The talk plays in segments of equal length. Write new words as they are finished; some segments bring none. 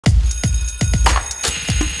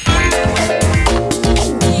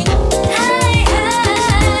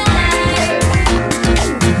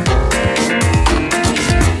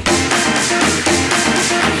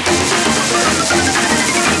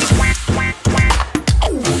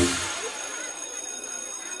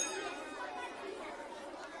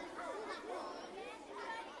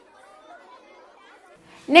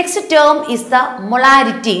Next term is the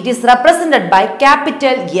molarity. It is represented by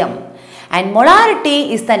capital M. And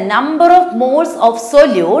molarity is the number of moles of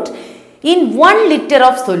solute in 1 liter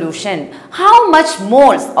of solution. How much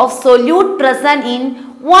moles of solute present in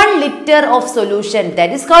 1 liter of solution?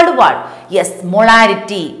 That is called what? Yes,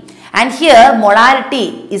 molarity. And here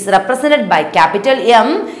molarity is represented by capital M.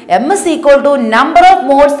 M is equal to number of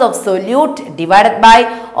moles of solute divided by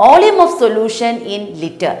volume of solution in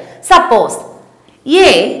liter. Suppose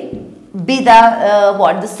A be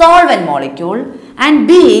the solvent molecule and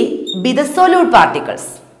B be the solute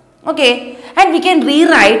particles. Okay, and we can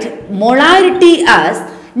rewrite molarity as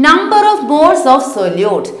number of moles of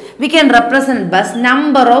solute. We can represent as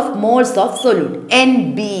number of moles of solute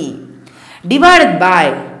NB divided by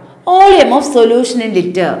volume of solution in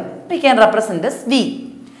liter. We can represent as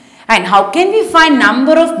V. And how can we find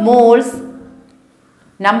number of moles?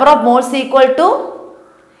 Number of moles equal to,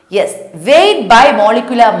 yes, weight by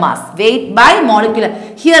molecular mass. Weight by molecular.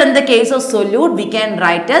 Here in the case of solute, we can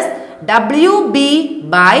write as WB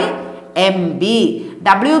by MB.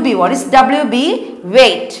 WB, what is WB?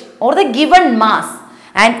 Weight or the given mass.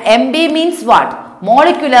 And MB means what?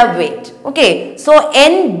 Molecular weight. Okay, so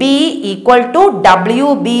NB equal to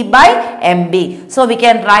WB by MB. So we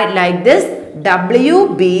can write like this: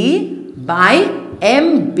 WB by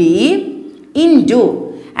MB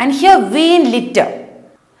into, and here V in liter.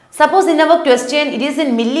 Suppose in our question it is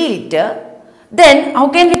in milliliter, then how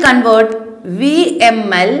can we convert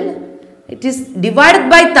VML? It is divided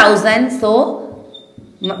by 1000, so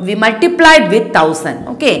we multiplied with 1000.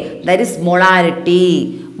 Okay, that is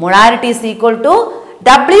molarity. Molarity is equal to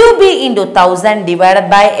WB into 1000 divided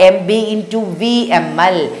by MB into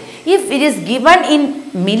VML. If it is given in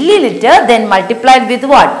milliliter, then multiplied with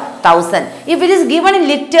what? 1000. If it is given in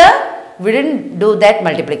liter, we didn't do that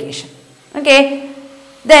multiplication. Okay.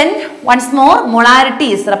 Then once more,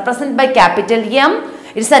 molarity is represented by capital M.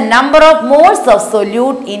 It is a number of moles of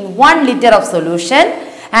solute in 1 liter of solution.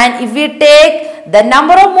 And if we take the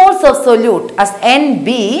number of moles of solute as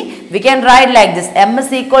NB, we can write like this: M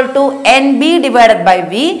is equal to NB divided by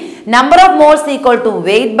V. Number of moles equal to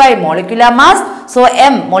weight by molecular mass. So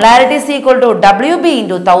M, molarity is equal to WB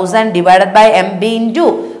into 1000 divided by MB into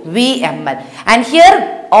VML. And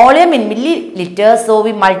here volume in milliliter, so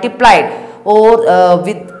we multiplied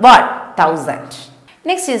with what? 1000.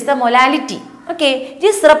 Next is the molality. Okay, it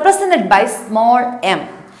is represented by small m.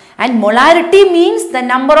 And molarity means the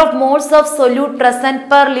number of moles of solute present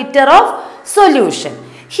per liter of solution.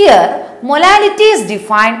 Here, molality is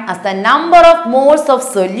defined as the number of moles of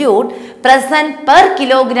solute present per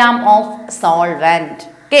kilogram of solvent.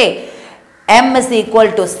 Okay, m is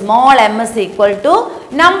equal to, small m is equal to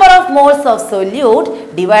number of moles of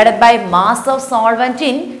solute divided by mass of solvent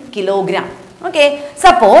in kilogram. Okay,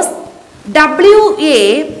 suppose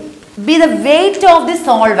WA be the weight of the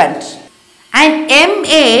solvent and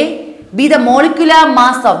MA be the molecular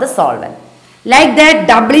mass of the solvent. Like that,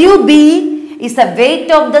 WB is the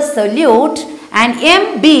weight of the solute and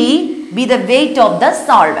MB be the weight of the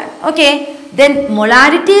solvent. Okay, then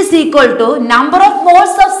molarity is equal to number of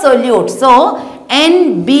moles of solute. So,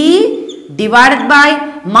 NB divided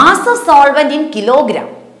by mass of solvent in kilogram.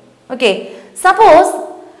 Okay, suppose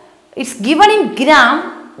it's given in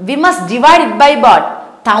gram, we must divide it by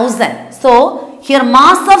what? 1000. So, here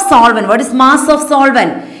mass of solvent. What is mass of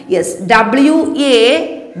solvent? Yes,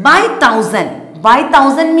 WA by 1000. By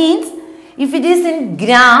 1000 means if it is in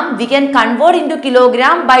gram, we can convert into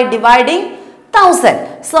kilogram by dividing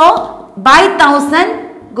 1000. So, by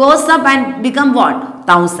 1000 goes up and become what?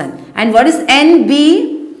 1000. And what is NB?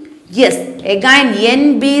 Yes, again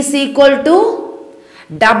NB is equal to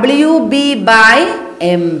WB by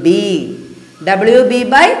MB. WB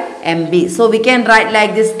by MB. So, we can write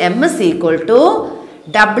like this: M is equal to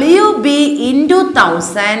WB into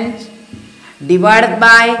 1000 divided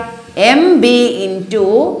by MB into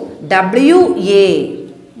WA.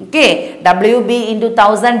 Okay, WB into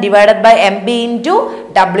 1000 divided by MB into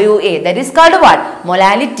WA. That is called what?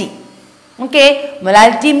 Molality. Okay,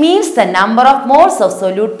 molality means the number of moles of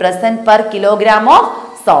solute present per kilogram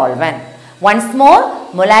of solvent. Once more,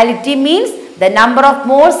 molality means the number of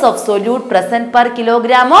moles of solute present per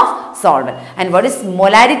kilogram of solvent. And what is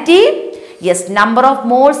molarity? Yes, number of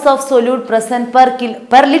moles of solute present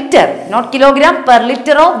per liter, not kilogram, per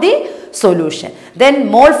liter of the solution. Then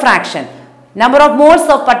mole fraction, number of moles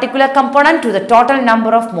of particular component to the total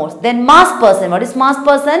number of moles. Then mass percent. What is mass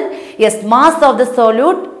percent? Yes, mass of the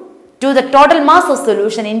solute to the total mass of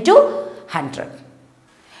solution into 100.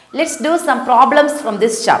 Let's do some problems from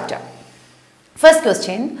this chapter. First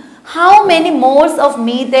question: how many moles of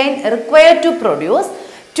methane required to produce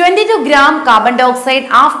 22 gram carbon dioxide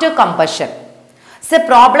after combustion. It's a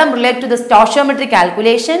problem related to the stoichiometry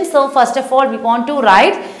calculation. So first of all, we want to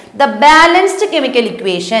write the balanced chemical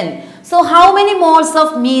equation. So how many moles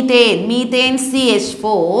of methane,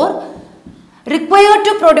 CH4, required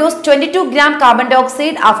to produce 22 gram carbon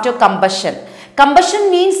dioxide after combustion? Combustion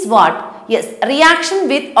means what? Yes, reaction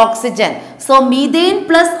with oxygen. So methane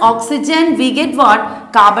plus oxygen, we get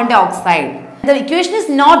what? Carbon dioxide. The equation is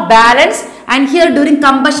not balanced, and here during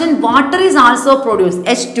combustion water is also produced,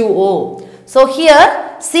 H2O. So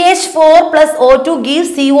here CH4 plus O2 gives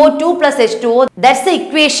CO2 plus H2O. That's the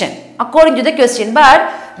equation according to the question.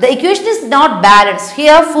 But the equation is not balanced.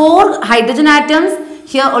 Here 4 hydrogen atoms,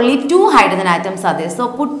 here only 2 hydrogen atoms are there. So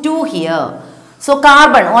put 2 here. So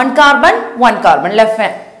carbon, one carbon, left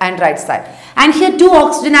and right side. And here 2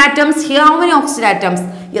 oxygen atoms. Here how many oxygen atoms?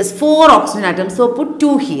 Yes, 4 oxygen atoms. So put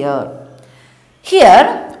 2 here.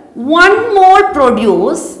 Here 1 mole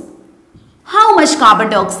produce how much carbon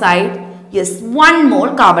dioxide? Yes, 1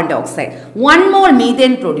 mole carbon dioxide. 1 mole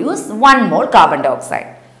methane produce 1 mole carbon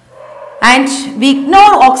dioxide. And we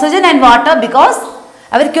ignore oxygen and water because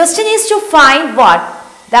our question is to find what?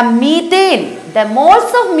 The methane, the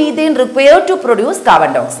moles of methane required to produce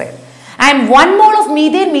carbon dioxide. And 1 mole of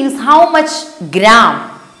methane means how much gram?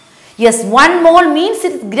 Yes, 1 mole means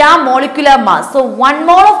it's gram molecular mass. So 1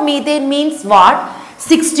 mole of methane means what?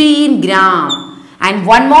 16 gram. And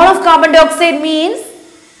 1 mole of carbon dioxide means,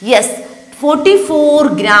 yes,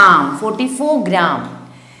 44 gram.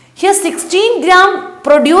 Here 16 gram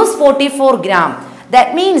produce 44 gram.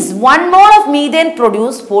 That means 1 mole of methane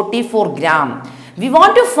produce 44 gram. We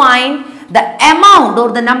want to find the amount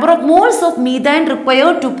or the number of moles of methane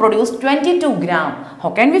required to produce 22 gram. How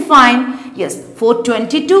can we find? Yes, for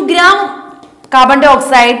 22 gram carbon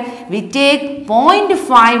dioxide, we take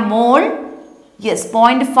 0.5 mole. Yes,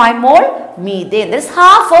 0.5 mole methane. That is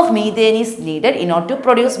half of methane is needed in order to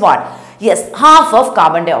produce what? Yes, half of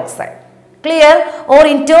carbon dioxide. Clear? Or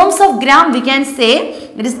in terms of gram, we can say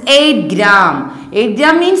it is 8 gram. 8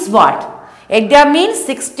 gram means what? 8 gram means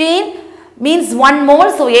 16 means 1 mole.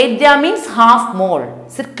 So 8 gram means half mole.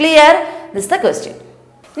 Is it clear? This is the question.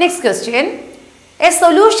 Next question. A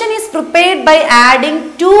solution is prepared by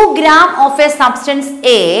adding 2 gram of a substance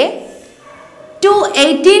A to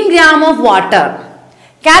 18 gram of water.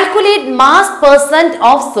 Calculate mass percent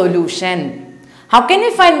of solution. How can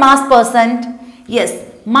we find mass percent? Yes,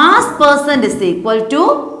 mass percent is equal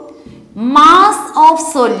to mass of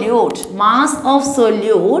solute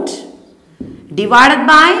divided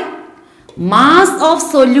by mass of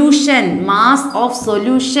solution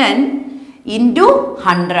into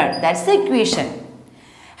 100. That's the equation.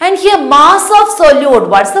 And here mass of solute,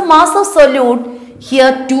 what's the mass of solute?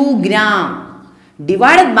 Here 2 gram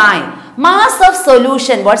divided by mass of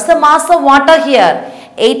solution. What's the mass of water here?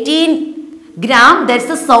 18 gram, that's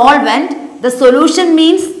the solvent. The solution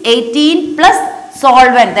means 18 plus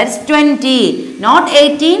solvent, that's 20. Not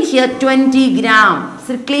 18, here 20 gram. Is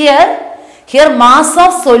it clear? Here mass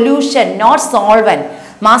of solution, not solvent.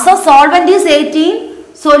 Mass of solvent is 18,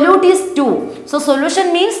 solute is 2. So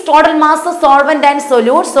solution means total mass of solvent and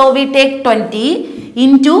solute. So we take 20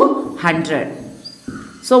 into 100.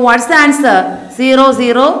 So what's the answer?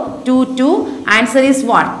 0022. Answer is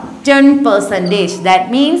what? 10%.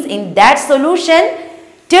 That means in that solution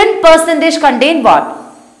 10% contain what?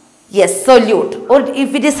 Yes, solute. Or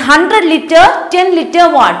if it is 100 liter, 10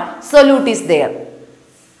 liter what? Solute is there.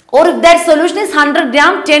 Or if that solution is 100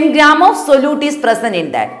 gram, 10 gram of solute is present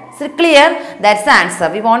in that. Is it clear? That's the answer.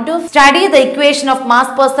 We want to study the equation of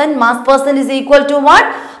mass percent. Mass percent is equal to what?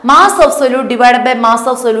 Mass of solute divided by mass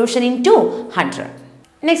of solution into 100.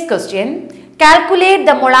 Next question. Calculate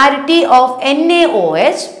the molarity of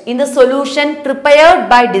NaOH in the solution prepared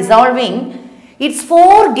by dissolving its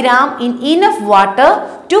 4 gram in enough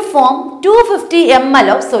water to form 250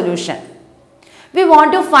 ml of solution. We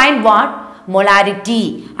want to find what?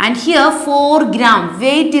 Molarity. And here 4 gram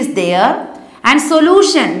weight is there and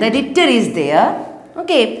solution, the liter is there.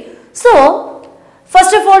 Okay. So,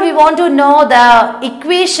 first of all we want to know the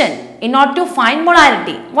equation in order to find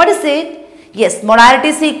molarity. What is it? Yes, molarity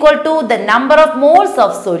is equal to the number of moles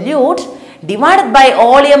of solute divided by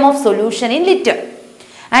volume of solution in liter.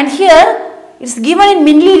 And here it is given in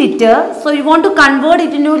milliliter. So you want to convert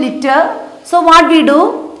it into liter. So what we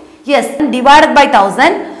do? Yes, divided by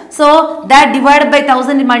 1000. So that divided by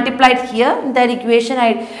 1000 multiplied here. In that equation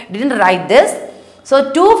I didn't write this.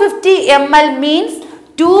 So 250 ml means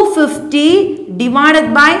 250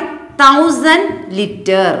 divided by 1000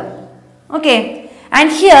 liter. Okay. And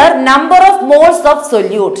here number of moles of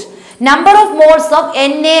solute, number of moles of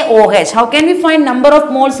NaOH. How can we find number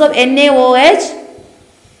of moles of NaOH?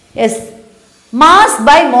 Yes. Mass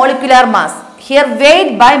by molecular mass. Here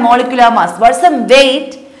weight by molecular mass. What's the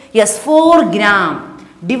weight? Yes, 4 gram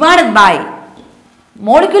divided by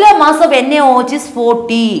molecular mass of NaOH is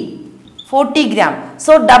 40 gram.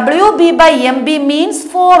 So WB by MB means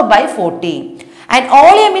 4 by 40. And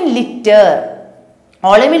oleum in liter.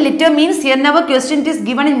 Oleum in liter means here our question is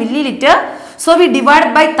given in milliliter. So we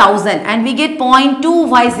divide by 1000 and we get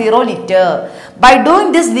 0.250 liter. By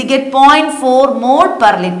doing this we get 0.4 mole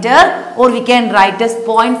per liter, or we can write as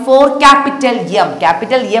 0.4 capital M.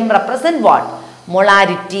 Capital M represent what?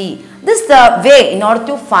 Molarity. This is the way in order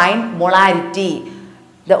to find molarity.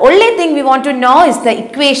 The only thing we want to know is the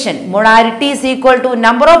equation. Molarity is equal to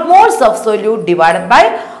number of moles of solute divided by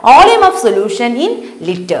volume of solution in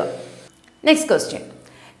liter. Next question.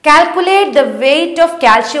 Calculate the weight of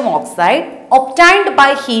calcium oxide obtained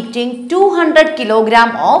by heating 200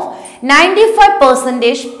 kg of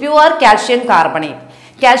 95% pure calcium carbonate.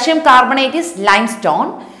 Calcium carbonate is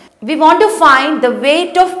limestone. We want to find the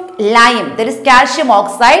weight of lime, that is calcium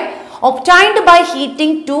oxide, obtained by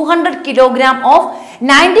heating 200 kg of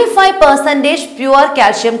 95% pure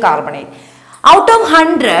calcium carbonate. Out of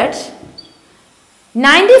 100,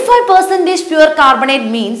 95% pure carbonate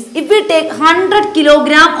means if we take 100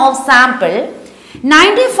 kg of sample,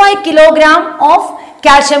 95 kg of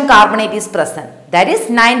calcium carbonate is present. That is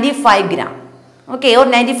 95 gram. Okay, or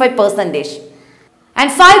 95%.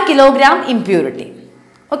 And 5 kg impurity.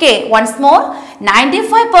 Okay, once more,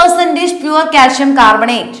 95% pure calcium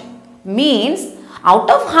carbonate means out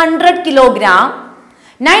of 100 kg,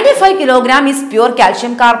 95 kg is pure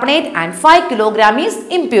calcium carbonate and 5 kg is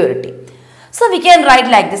impurity. So we can write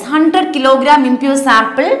like this: 100 kg impure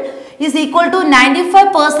sample is equal to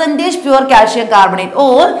 95% pure calcium carbonate,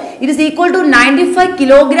 or it is equal to 95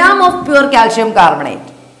 kg of pure calcium carbonate.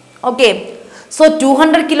 Okay, so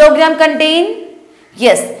 200 kg contain,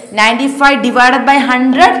 yes, 95 divided by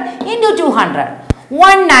 100 into 200,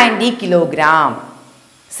 190 kg.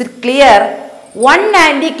 Is it clear?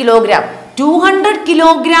 190 kg. 200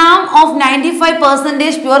 kg of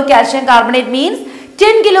 95% pure calcium carbonate means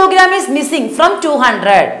 10 kg is missing from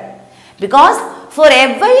 200, because for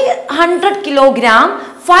every 100 kg,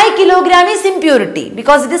 5 kg is impurity,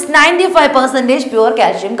 because it is 95% pure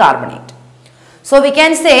calcium carbonate. So we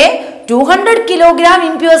can say 200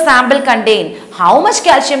 kg impure sample contain how much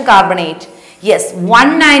calcium carbonate? Yes,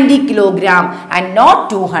 190 kg and not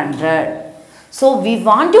 200. So we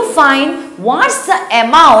want to find what's the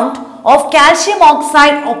amount of calcium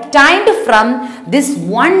oxide obtained from this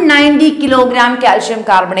 190 kg calcium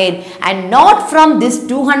carbonate and not from this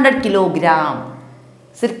 200 kg.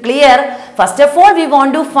 Is it clear? First of all, we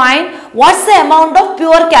want to find what's the amount of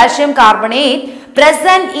pure calcium carbonate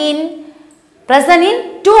present in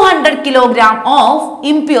 200 kg of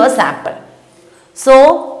impure sample.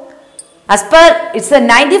 So, as per it's a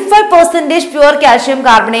 95% pure calcium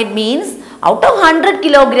carbonate means out of 100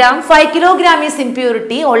 kg, 5 kg is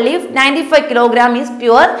impurity, only 95 kg is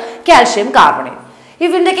pure calcium carbonate.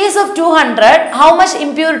 If in the case of 200, how much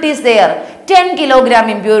impurity is there? 10 kg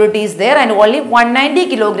impurity is there and only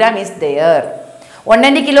 190 kg is there.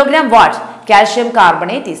 190 kg what? Calcium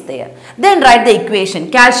carbonate is there. Then write the equation.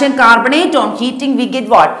 Calcium carbonate on heating we get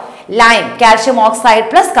what? Lime, calcium oxide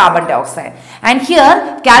plus carbon dioxide. And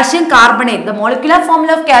here calcium carbonate, the molecular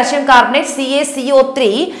formula of calcium carbonate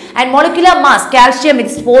CaCO3 and molecular mass calcium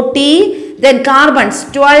is 40, then carbons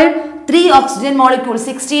 12, 3 oxygen molecules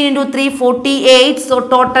 16 into 3 48, so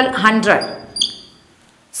total 100.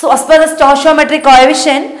 So as per the stoichiometric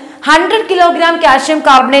coefficient, 100 kg calcium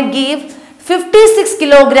carbonate gives 56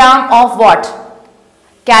 kg of what?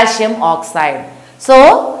 Calcium oxide.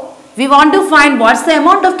 So we want to find what's the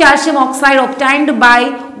amount of calcium oxide obtained by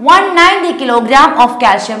 190 kg of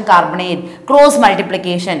calcium carbonate. Cross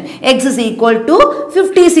multiplication. X is equal to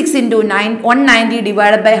 56 into 190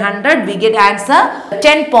 divided by 100. We get answer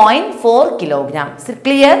 10.4 kg. Is it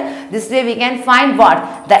clear? This way we can find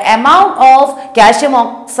what? The amount of calcium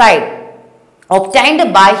oxide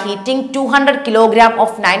obtained by heating 200 kg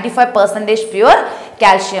of 95% pure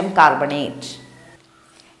calcium carbonate.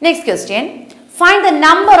 Next question. Find the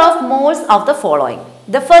number of moles of the following.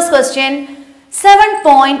 The first question,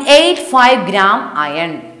 7.85 gram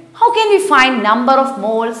iron. How can we find number of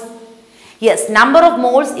moles? Yes, number of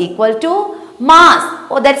moles equal to mass.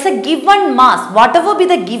 Oh, that's a given mass. Whatever be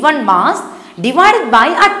the given mass divided by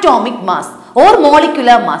atomic mass or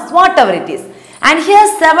molecular mass, whatever it is. And here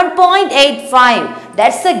 7.85,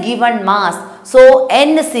 that's a given mass. So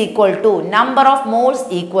N is equal to, number of moles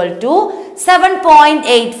equal to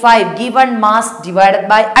 7.85 given mass divided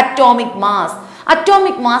by atomic mass.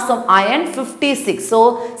 Atomic mass of iron 56.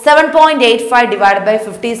 So 7.85 divided by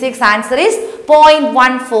 56, answer is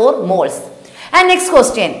 0.14 moles. And next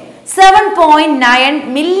question.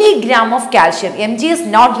 7.9 milligram of calcium. Mg is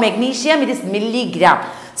not magnesium, it is milligram.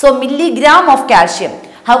 So milligram of calcium.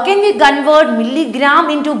 How can we convert milligram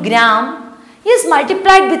into gram? Is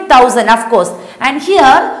multiplied with 1000, of course. And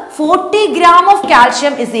here 40 gram of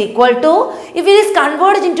calcium is equal to, if it is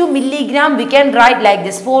converted into milligram, we can write like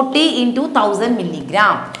this, 40 into 1000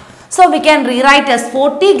 milligram. So we can rewrite as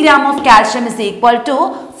 40 gram of calcium is equal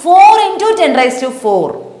to 4 into 10 raised to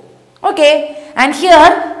 4. Okay. And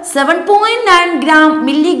here 7.9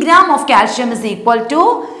 milligram of calcium is equal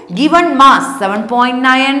to given mass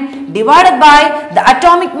 7.9 divided by the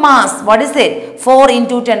atomic mass. What is it? 4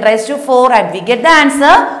 into 10 raised to 4, and we get the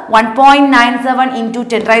answer 1.97 into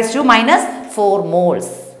 10 raised to minus 4 moles.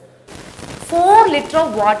 4 liter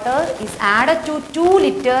of water is added to 2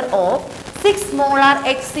 liter of 6 molar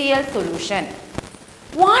HCl solution.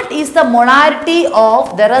 What is the molarity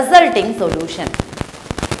of the resulting solution?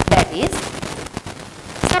 That is,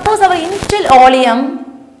 suppose our initial volume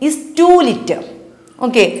is 2 liter,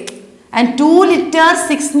 okay, and 2 liter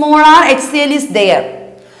 6 molar HCl is there.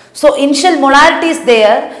 So initial molarity is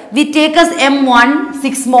there, we take as M1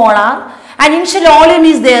 6 molar, and initial volume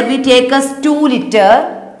is there, we take as 2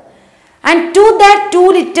 liter, and to that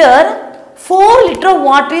 2 liter 4 liter of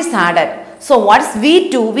water is added. So what is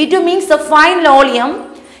V2? V2 means the final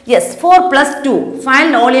volume, yes, 4 plus 2,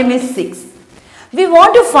 final volume is 6. We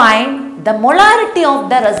want to find the molarity of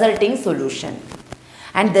the resulting solution,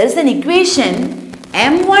 and there is an equation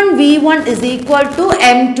M1V1 is equal to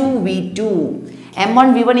M2V2.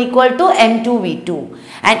 M1V1 equal to M2V2,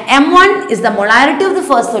 and M1 is the molarity of the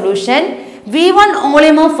first solution, V1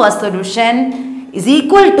 volume of first solution is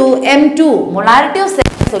equal to M2 molarity of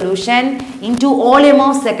second solution into volume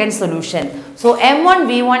of second solution. So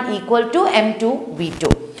M1V1 equal to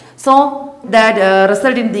M2V2. So that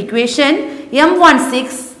result in the equation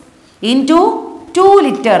M16 into 2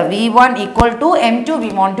 liter V1 equal to M2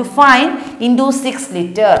 we want to find into 6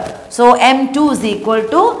 liter. So M2 is equal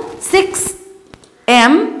to 6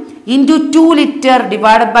 M into 2 liter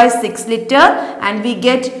divided by 6 liter, and we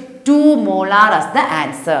get 2 molar as the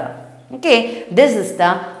answer. Okay, this is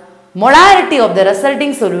the molarity of the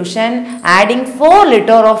resulting solution adding 4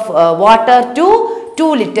 liter of water to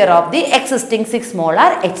 2 liter of the existing 6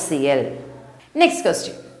 molar HCl. Next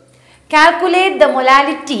question. Calculate the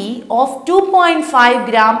molality of 2.5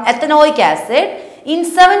 gram ethanoic acid in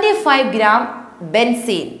 75 gram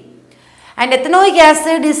benzene. And ethanoic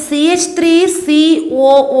acid is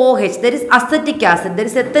CH3COOH, that is acetic acid, that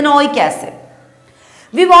is ethanoic acid.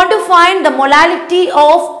 We want to find the molality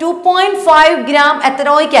of 2.5 gram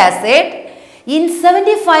ethanoic acid in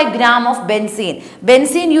 75 gram of benzene.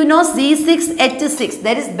 Benzene, you know, C6H6,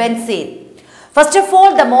 that is benzene. First of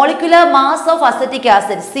all, the molecular mass of acetic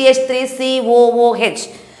acid, CH3COOH,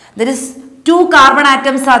 there is 2 carbon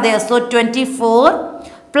atoms are there, so 24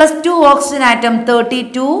 plus 2 oxygen atom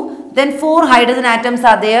 32. Then 4 hydrogen atoms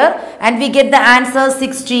are there, and we get the answer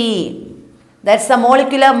 60. That's the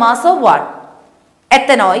molecular mass of what?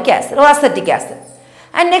 Ethanoic acid or acetic acid.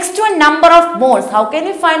 And next one, number of moles. How can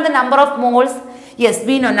we find the number of moles? Yes,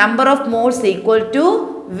 we know number of moles equal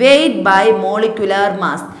to weight by molecular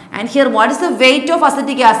mass. And here what is the weight of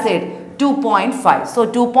acetic acid? 2.5. So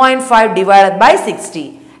 2.5 divided by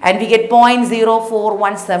 60, and we get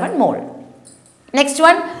 0.0417 mole. Next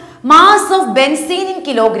one. Mass of benzene in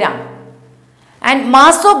kilogram, and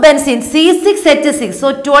mass of benzene C6H6,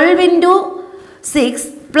 so 12 into 6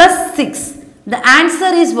 plus 6, the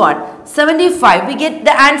answer is what? 75. We get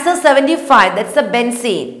the answer 75, that's the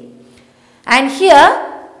benzene. And here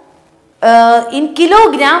in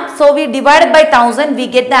kilogram, so we divided by 1000, we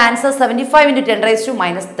get the answer 75 into 10 raised to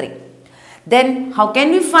minus 3. Then how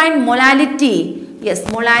can we find molality? Yes,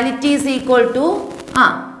 molality is equal to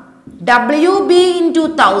WB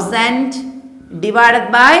into 1000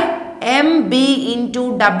 divided by MB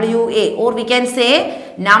into WA, or we can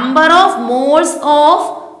say number of moles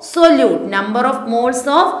of solute, number of moles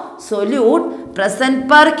of solute present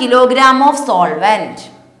per kilogram of solvent.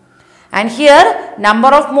 And here number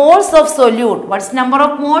of moles of solute, what's number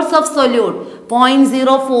of moles of solute?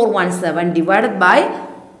 0.0417 divided by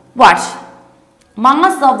what?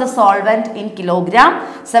 Mass of the solvent in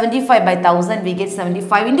kilogram, 75 by 1000, we get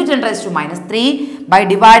 75 into 10 raised to minus 3. By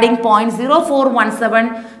dividing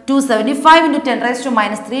 0.0417 to 75 into 10 raised to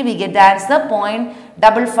minus 3, we get the answer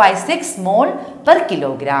 0.556 mole per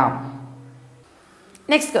kilogram.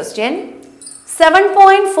 Next question.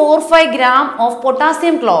 7.45 gram of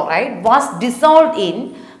potassium chloride was dissolved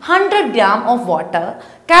in 100 gram of water.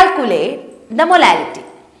 Calculate the molarity.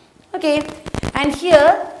 Okay, and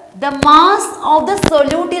here the mass of the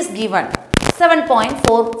solute is given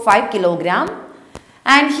 7.45 kilogram,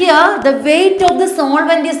 and here the weight of the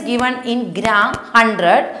solvent is given in gram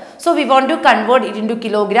 100. So we want to convert it into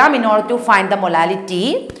kilogram in order to find the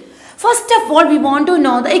molarity. First of all, we want to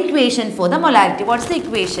know the equation for the molarity. What's the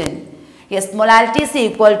equation? Yes, molarity is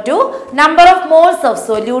equal to number of moles of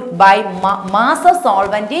solute by mass of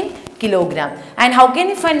solvent in kilogram. And how can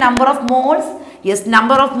you find number of moles? Yes,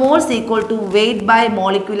 number of moles equal to weight by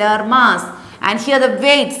molecular mass. And here the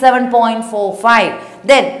weight 7.45.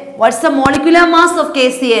 Then what's the molecular mass of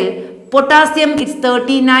KCl? Potassium is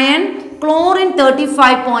 39, chlorine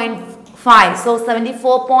 35.5. So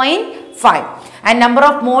 74.5. And number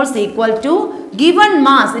of moles equal to given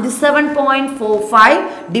mass, it is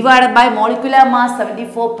 7.45 divided by molecular mass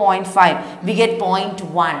 74.5. We get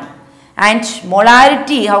 0.1. And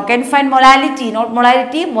molarity, how can we find molarity? Not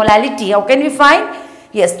molarity, molality. How can we find?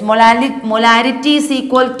 Yes, molarity is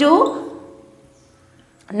equal to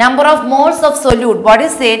number of moles of solute. What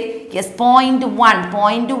is it? Yes, 0.1.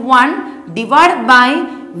 0.1 divided by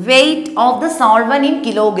weight of the solvent in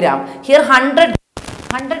kilogram. Here 100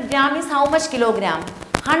 gram is how much kilogram?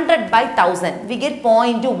 100 by 1000. We get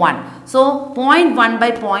 0.1. So 0.1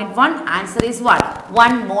 by 0.1, answer is what?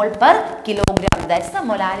 1 mole per kilogram. That's the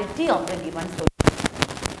molarity of the given solute.